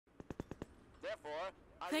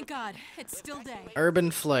Thank God, it's still day. Urban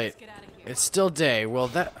flight. Let's get out of here. It's still day. Well,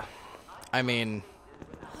 that... I mean...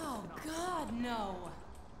 Oh God, no.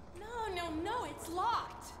 No, it's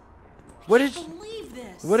locked. What I did... can't believe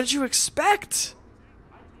this. What did you expect?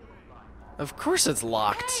 Of course it's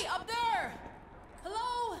locked. Hey, up there!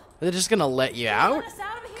 Hello? They're just gonna let you out? Let us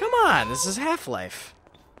out of here? Come on, this is Half-Life.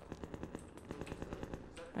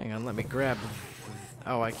 Hang on, let me grab...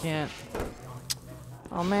 Oh, I can't...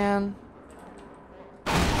 Oh, man.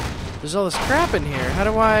 There's all this crap in here. How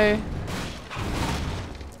do I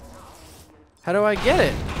get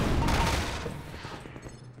it?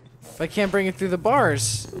 If I can't bring it through the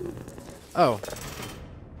bars. Oh.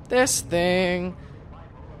 This thing.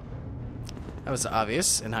 That was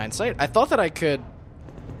obvious in hindsight. I thought that I could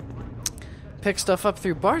pick stuff up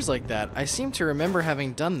through bars like that. I seem to remember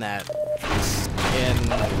having done that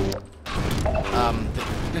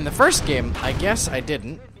in the first game. I guess I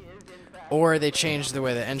didn't. Or they changed the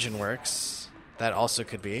way the engine works. That also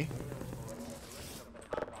could be.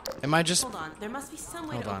 Am I just... Hold on, there must be some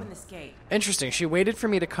way to open this gate. Interesting. She waited for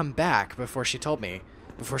me to come back before she told me.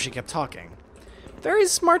 Before she kept talking. Very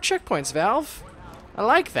smart checkpoints, Valve. I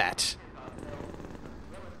like that.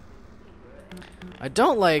 I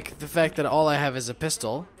don't like the fact that all I have is a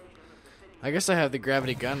pistol. I guess I have the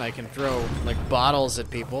gravity gun. I can throw, like, bottles at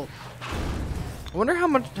people. I wonder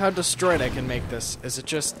how destroyed I can make this. Is it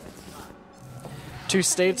just... 2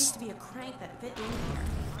 states? There used to be a crank that fit in here.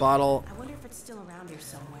 Bottle. I wonder if it's still around here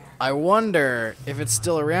somewhere. I wonder if it's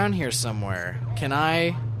still around here somewhere. Can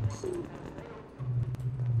I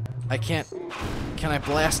can't... Can I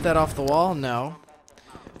blast that off the wall? No.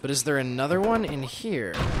 But is there another one in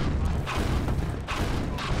here?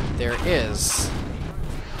 There is.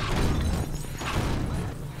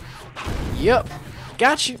 Yep.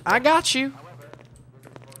 Got you. I got you.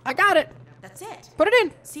 I got it. That's it. Put it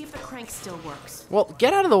in. See if the crank still works. Well,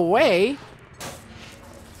 get out of the way.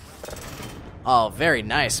 Oh, very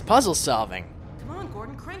nice. Puzzle solving. Come on,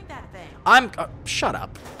 Gordon, crank that thing. Shut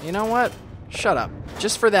up. You know what? Shut up.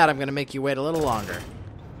 Just for that, I'm going to make you wait a little longer.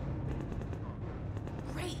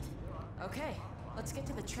 Great. Okay, let's get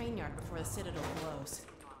to the train yard before the Citadel blows.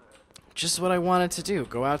 Just what I wanted to do.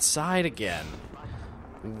 Go outside again.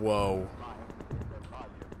 Whoa.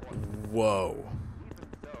 Whoa.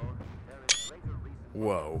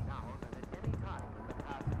 Whoa.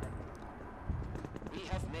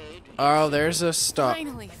 Oh, there's a stop.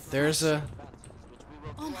 Finally, There's a...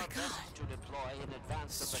 Oh my God.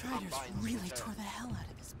 Strider's really tore the hell out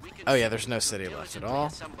of his place. Oh yeah, there's no city left at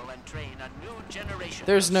all.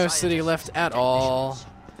 There's no city left at all.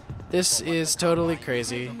 This is totally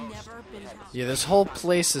crazy. Never been Yeah, this whole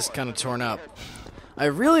place is kind of torn up. I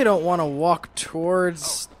really don't want to walk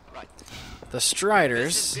towards the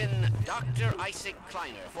Striders. This has been Dr. Isaac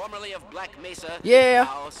Kleiner, formerly of Black Mesa, Yeah.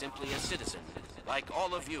 now simply a citizen, like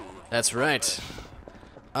all of you. That's right. Just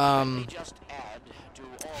add to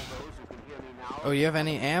all those who can hear me now. Oh, you have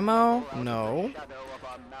any ammo? No.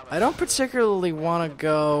 I don't particularly want to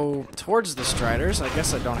go towards the Striders. I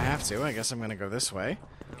guess I don't have to. I guess I'm going to go this way.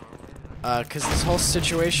 Because this whole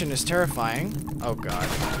situation is terrifying. Oh, God.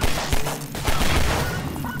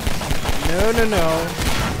 No, no, no.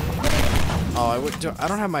 Oh, I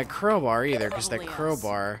don't have my crowbar either, because that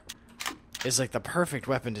crowbar is like the perfect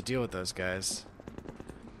weapon to deal with those guys.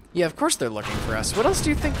 Yeah, of course they're looking for us. What else do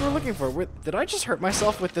you think we're looking for? Did I just hurt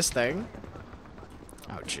myself with this thing?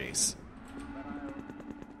 Oh, jeez.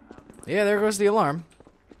 Yeah, there goes the alarm.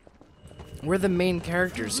 We're the main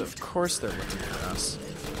characters. Of course they're looking for us.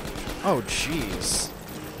 Oh, jeez.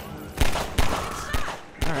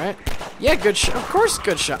 Alright. Yeah, good shot. Of course,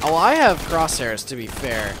 good shot. Oh, I have crosshairs, to be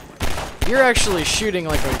fair. You're actually shooting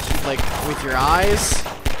like with your eyes.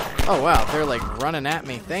 Oh, wow. They're, like, running at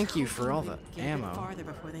me. Thank you for all the ammo. farther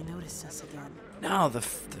before they notice us again. No,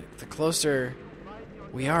 the closer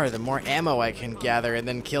we are, the more ammo I can gather and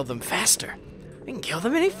then kill them faster. I can kill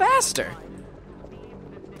them any faster.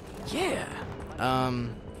 Yeah.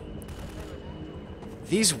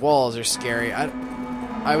 These walls are scary.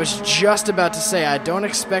 I was just about to say I don't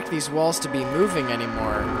expect these walls to be moving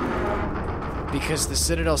anymore because the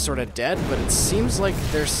Citadel's sort of dead, but it seems like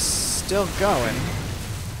they're still going.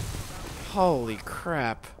 Holy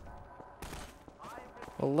crap.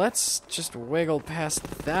 Well, let's just wiggle past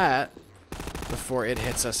that before it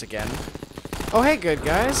hits us again. Oh, hey, good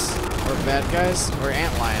guys. Or bad guys. Or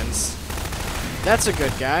antlions. That's a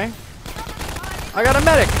good guy. I got a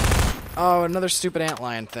medic! Oh, another stupid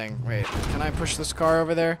antlion thing. Wait, can I push this car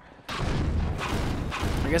over there?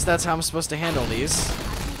 I guess that's how I'm supposed to handle these.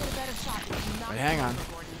 Wait, hang on.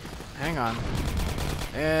 Hang on.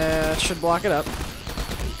 That should block it up.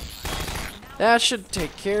 That should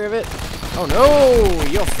take care of it. Oh no!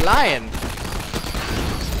 You're flying!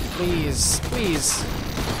 Please, please.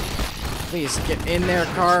 Please, get in there,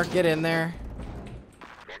 car. Get in there.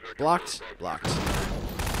 Blocked? Blocked.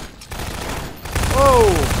 Whoa!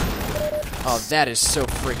 Oh, that is so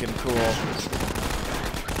freaking cool.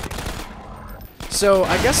 So,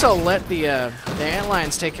 I guess I'll let the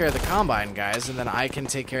antlions take care of the combine guys, and then I can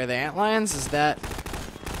take care of the antlions? Is that...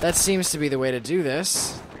 That seems to be the way to do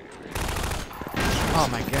this. Oh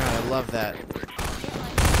my god, I love that.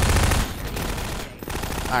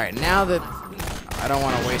 Alright, now that... I don't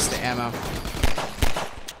want to waste the ammo.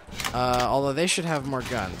 Although they should have more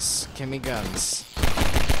guns. Give me guns.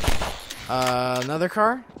 Another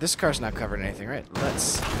car? This car's not covered in anything, right?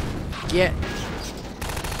 Let's get...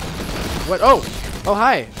 What? Oh! Oh,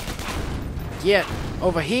 hi! Get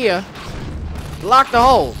over here. Block the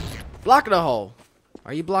hole! Block the hole!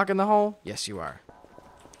 Are you blocking the hole? Yes, you are.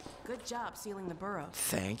 Good job sealing the burrow.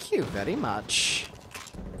 Thank you very much.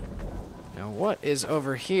 Now, what is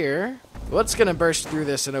over here? What's gonna burst through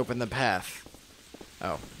this and open the path?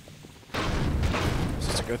 Oh.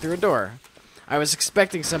 Supposed to go through a door. I was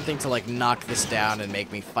expecting something to, like, knock this down and make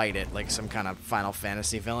me fight it, like some kind of Final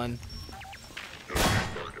Fantasy villain.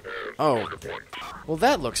 Oh. Well,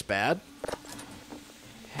 that looks bad.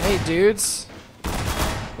 Hey, dudes.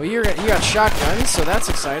 Well, you got shotguns, so that's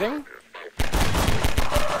exciting.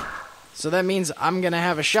 So that means I'm gonna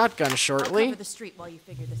have a shotgun shortly. I'll cover the street while you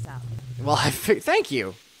figure this out. Well, thank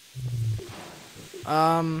you.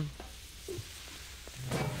 Can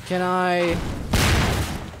I...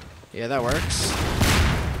 Yeah, that works.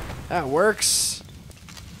 That works.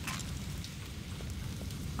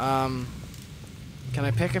 Can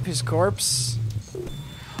I pick up his corpse?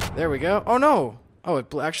 There we go. Oh, no! Oh,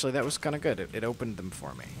 actually, that was kind of good. It opened them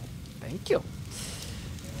for me. Thank you.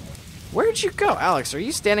 Where'd you go? Alex, are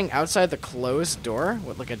you standing outside the closed door?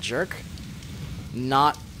 What, like a jerk?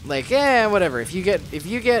 Not, like, whatever. If you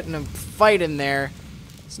get in a fight in there,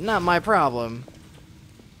 it's not my problem.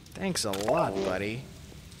 Thanks a lot, buddy.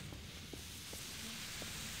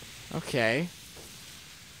 Okay.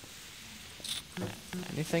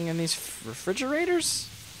 Anything in these refrigerators?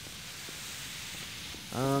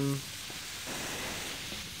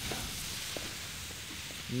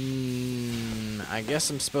 I guess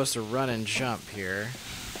I'm supposed to run and jump here.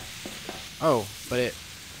 Oh, but it...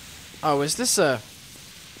 Oh, is this a...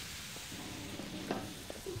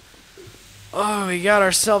 Oh, we got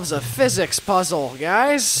ourselves a physics puzzle,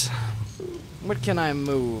 guys. What can I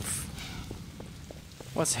move?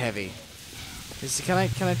 What's heavy? Can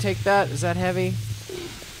I take that? Is that heavy?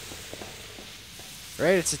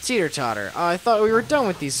 Right, it's a teeter-totter. Oh, I thought we were done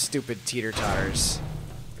with these stupid teeter-totters.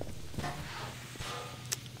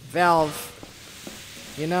 Valve.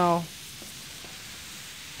 You know,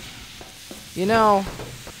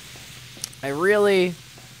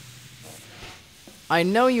 I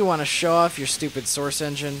know you want to show off your stupid source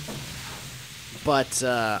engine, but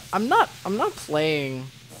I'm not playing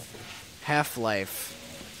Half-Life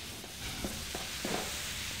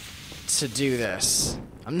to do this.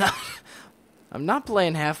 I'm not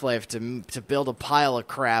playing Half-Life to build a pile of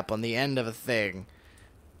crap on the end of a thing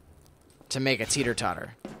to make a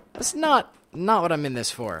teeter-totter. That's not what I'm in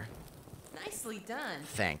this for. Nicely done.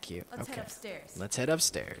 Thank you. Let's head upstairs. Let's head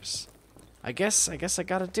upstairs. I guess I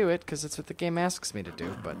gotta do it because that's what the game asks me to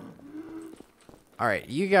do. But all right,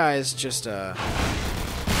 you guys just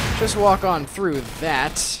walk on through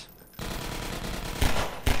that.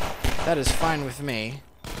 That is fine with me.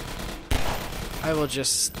 I will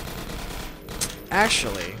just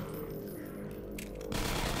actually.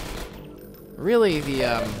 Really,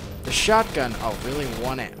 the shotgun. Oh, really?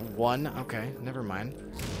 One? Okay, never mind.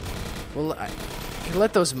 Well, I can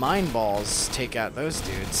let those mine balls take out those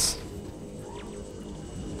dudes.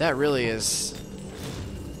 That really is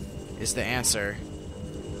the answer.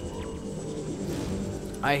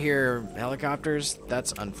 I hear helicopters.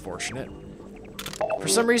 That's unfortunate. For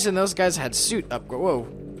some reason, those guys had suit up. Whoa,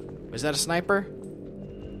 is that a sniper?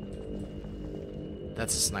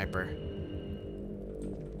 That's a sniper.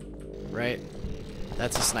 Right?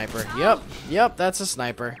 That's a sniper. Yep, that's a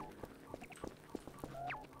sniper.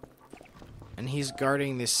 And he's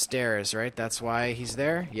guarding the stairs, right? That's why he's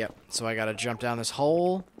there? Yep. So I gotta jump down this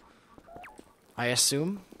hole, I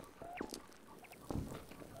assume,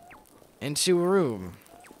 into a room.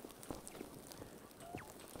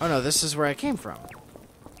 Oh no, this is where I came from.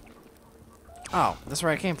 Oh, that's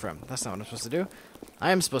where I came from. That's not what I'm supposed to do.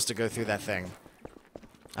 I am supposed to go through that thing.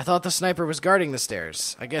 I thought the sniper was guarding the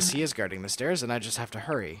stairs. I guess he is guarding the stairs, and I just have to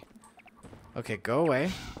hurry. Okay, go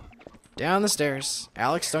away. Down the stairs.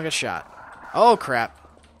 Alex, don't get shot. Oh, crap.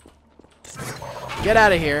 Get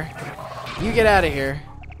out of here. You get out of here.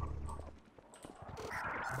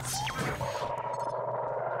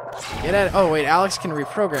 Get out. Oh, wait. Alex can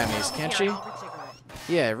reprogram these, can't she?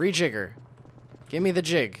 Yeah, rejigger. Give me the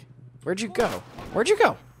jig. Where'd you go? Where'd you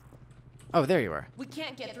go? Oh, there you are. We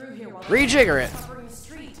can't get through here while Rejigger it. covering the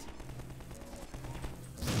street.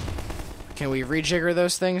 Can we rejigger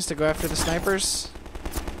those things to go after the snipers?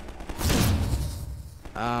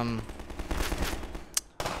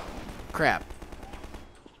 Crap.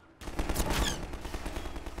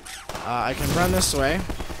 I can run this way.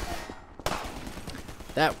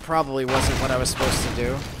 That probably wasn't what I was supposed to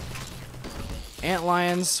do.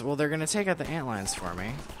 Antlions, well, they're gonna take out the antlions for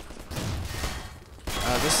me.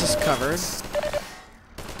 This is covered.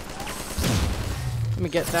 Let me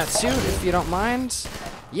get that too, if you don't mind.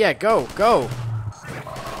 Yeah, go, go!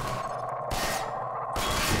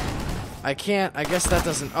 I can't, I guess that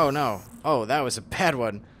doesn't, oh no. Oh, that was a bad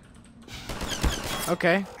one.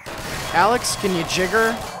 Okay. Alex, can you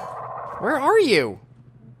jigger? Where are you?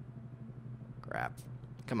 Crap.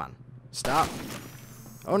 Come on. Stop.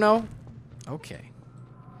 Oh no. Okay.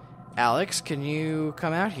 Alex, can you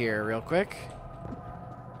come out here real quick?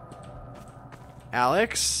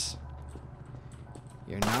 Alex?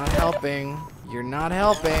 You're not helping. You're not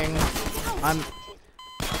helping.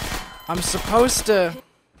 I'm supposed to...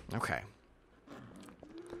 Okay.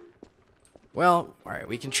 Well, alright,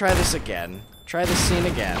 we can try this again. Try this scene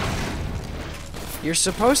again. You're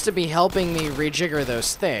supposed to be helping me rejigger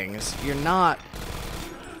those things. You're not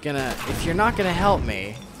gonna... If you're not gonna help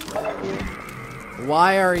me,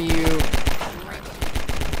 why are you...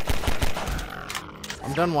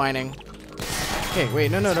 I'm done whining. Okay,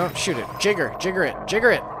 wait, no, don't shoot it. Jigger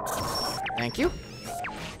it. Thank you.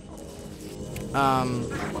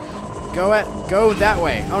 Go that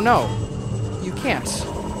way. Oh no, you can't.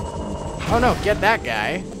 Oh no, get that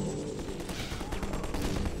guy.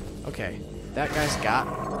 Okay, that guy's got.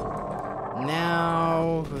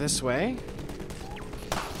 Now this way.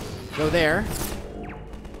 Go there.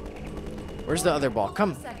 Where's the other ball?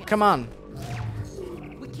 Come on.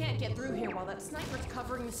 We can't get through here while that sniper's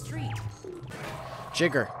covering the street.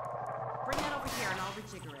 Jigger. Bring that over here and I'll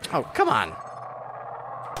rejigger it. Oh, come on.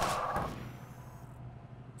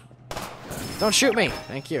 Don't shoot me.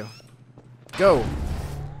 Thank you. Go.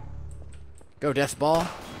 Go, death ball.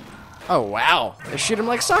 Oh, wow. They shoot him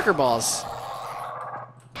like soccer balls.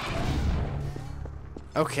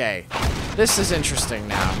 Okay. This is interesting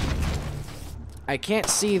now. I can't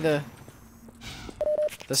see the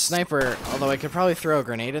sniper, although I could probably throw a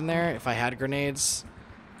grenade in there if I had grenades.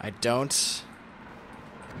 I don't.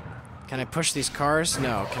 Can I push these cars?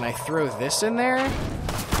 No. Can I throw this in there?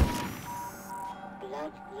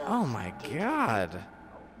 Oh my god.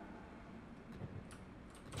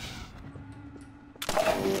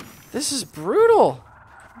 This is brutal.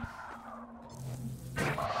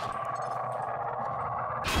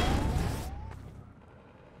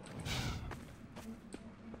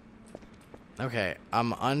 Okay,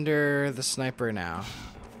 I'm under the sniper now.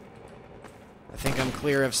 I think I'm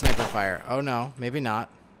clear of sniper fire. Oh no, maybe not.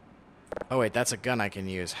 Oh wait, that's a gun I can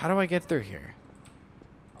use. How do I get through here?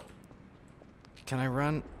 Can I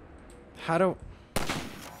run? How do...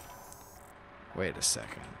 Wait a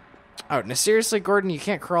second. Oh, now seriously, Gordon, you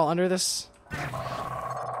can't crawl under this?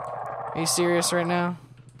 Are you serious right now?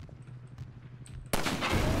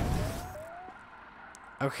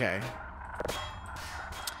 Okay.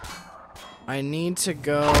 I need to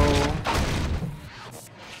go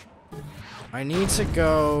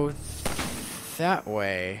that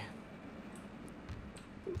way.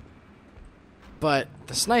 But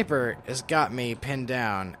the sniper has got me pinned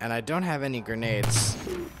down, and I don't have any grenades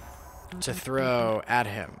to throw at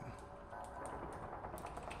him.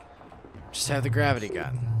 Just have the gravity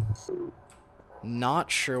gun. Not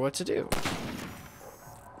sure what to do.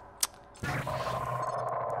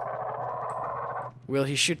 Will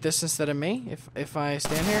he shoot this instead of me if I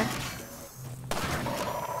stand here?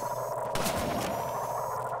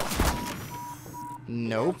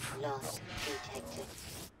 Nope.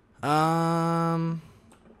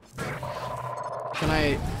 Can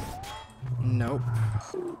I... Nope.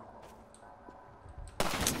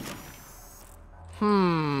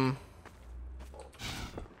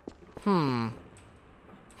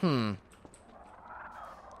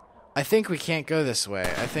 I think we can't go this way.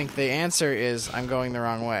 I think the answer is I'm going the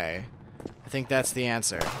wrong way. I think that's the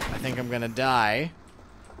answer. I think I'm gonna die.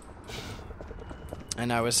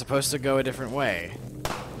 And I was supposed to go a different way.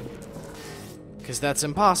 Because that's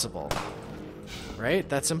impossible. Right?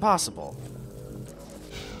 That's impossible.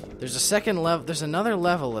 There's a second level, there's another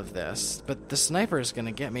level of this, but the sniper is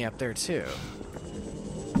gonna get me up there too.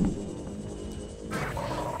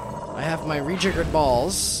 have my rejiggered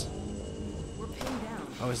balls. We're pinned down.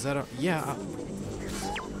 Oh, is that a... Yeah.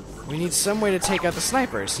 We need some way to take out the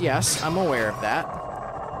snipers. Yes, I'm aware of that.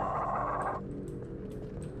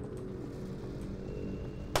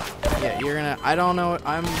 Yeah, you're gonna... I don't know.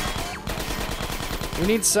 We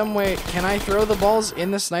need some way... Can I throw the balls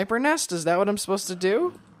in the sniper nest? Is that what I'm supposed to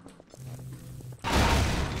do?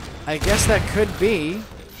 I guess that could be.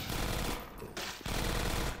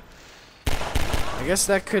 I guess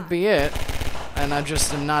that could be it. And I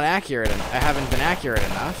just am not accurate. I haven't been accurate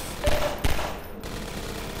enough.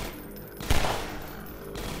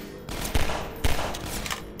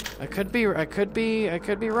 I could be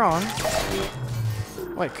wrong.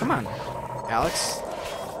 Wait, come on. Alex.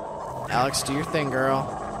 Alex, do your thing, girl.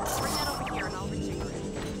 Bring that over here and I'll rejigger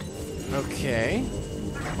it. Okay.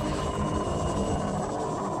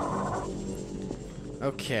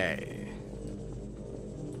 Okay.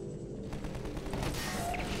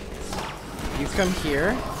 You come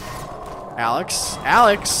here. Alex.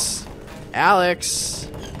 Alex! Alex!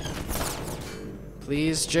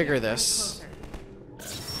 Please jigger this.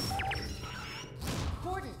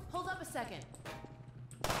 Gordon, hold up a second.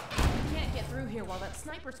 We can't get through here while that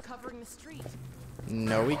sniper's covering the street.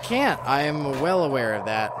 No, we can't. I am well aware of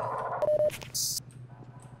that.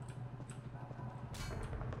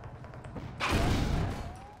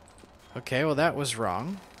 Okay, well that was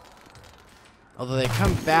wrong. Although they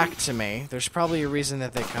come back to me. There's probably a reason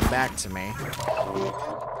that they come back to me.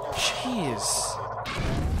 Jeez.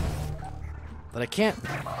 But I can't...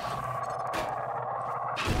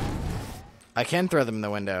 I can throw them in the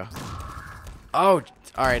window. Oh,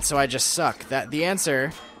 alright, so I just suck. That was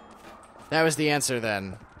the answer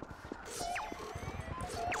then.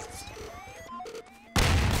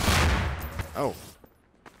 Oh.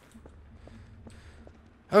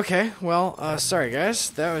 Okay, well, sorry guys.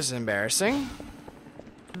 That was embarrassing.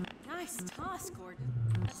 Nice toss, Gordon.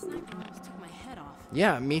 That sniper almost took my head off.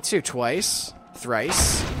 Yeah, me too. Twice.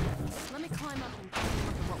 Thrice. Let me climb up and take a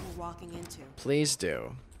look at what we're walking into. Please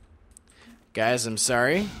do. Guys, I'm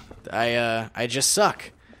sorry. I just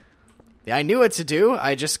suck. I knew what to do,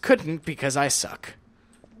 I just couldn't because I suck.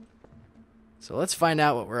 So let's find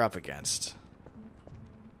out what we're up against.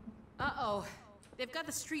 Uh-oh. They've got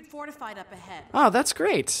the street fortified up ahead. Oh, that's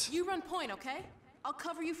great. You run point, okay? I'll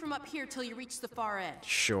cover you from up here till you reach the far edge. When the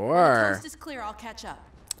Sure. coast is clear, I'll catch up.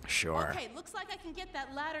 Sure. Okay, looks like I can get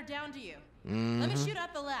that ladder down to you. Let me shoot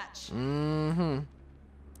out the latch. Mm-hmm.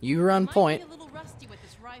 You run Might point. be a little rusty with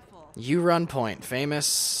this rifle. You run point.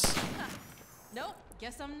 Famous. Nope,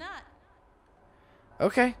 guess I'm not.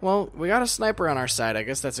 Okay, well, we got a sniper on our side. I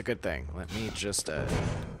guess that's a good thing. Let me just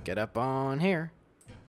get up on here.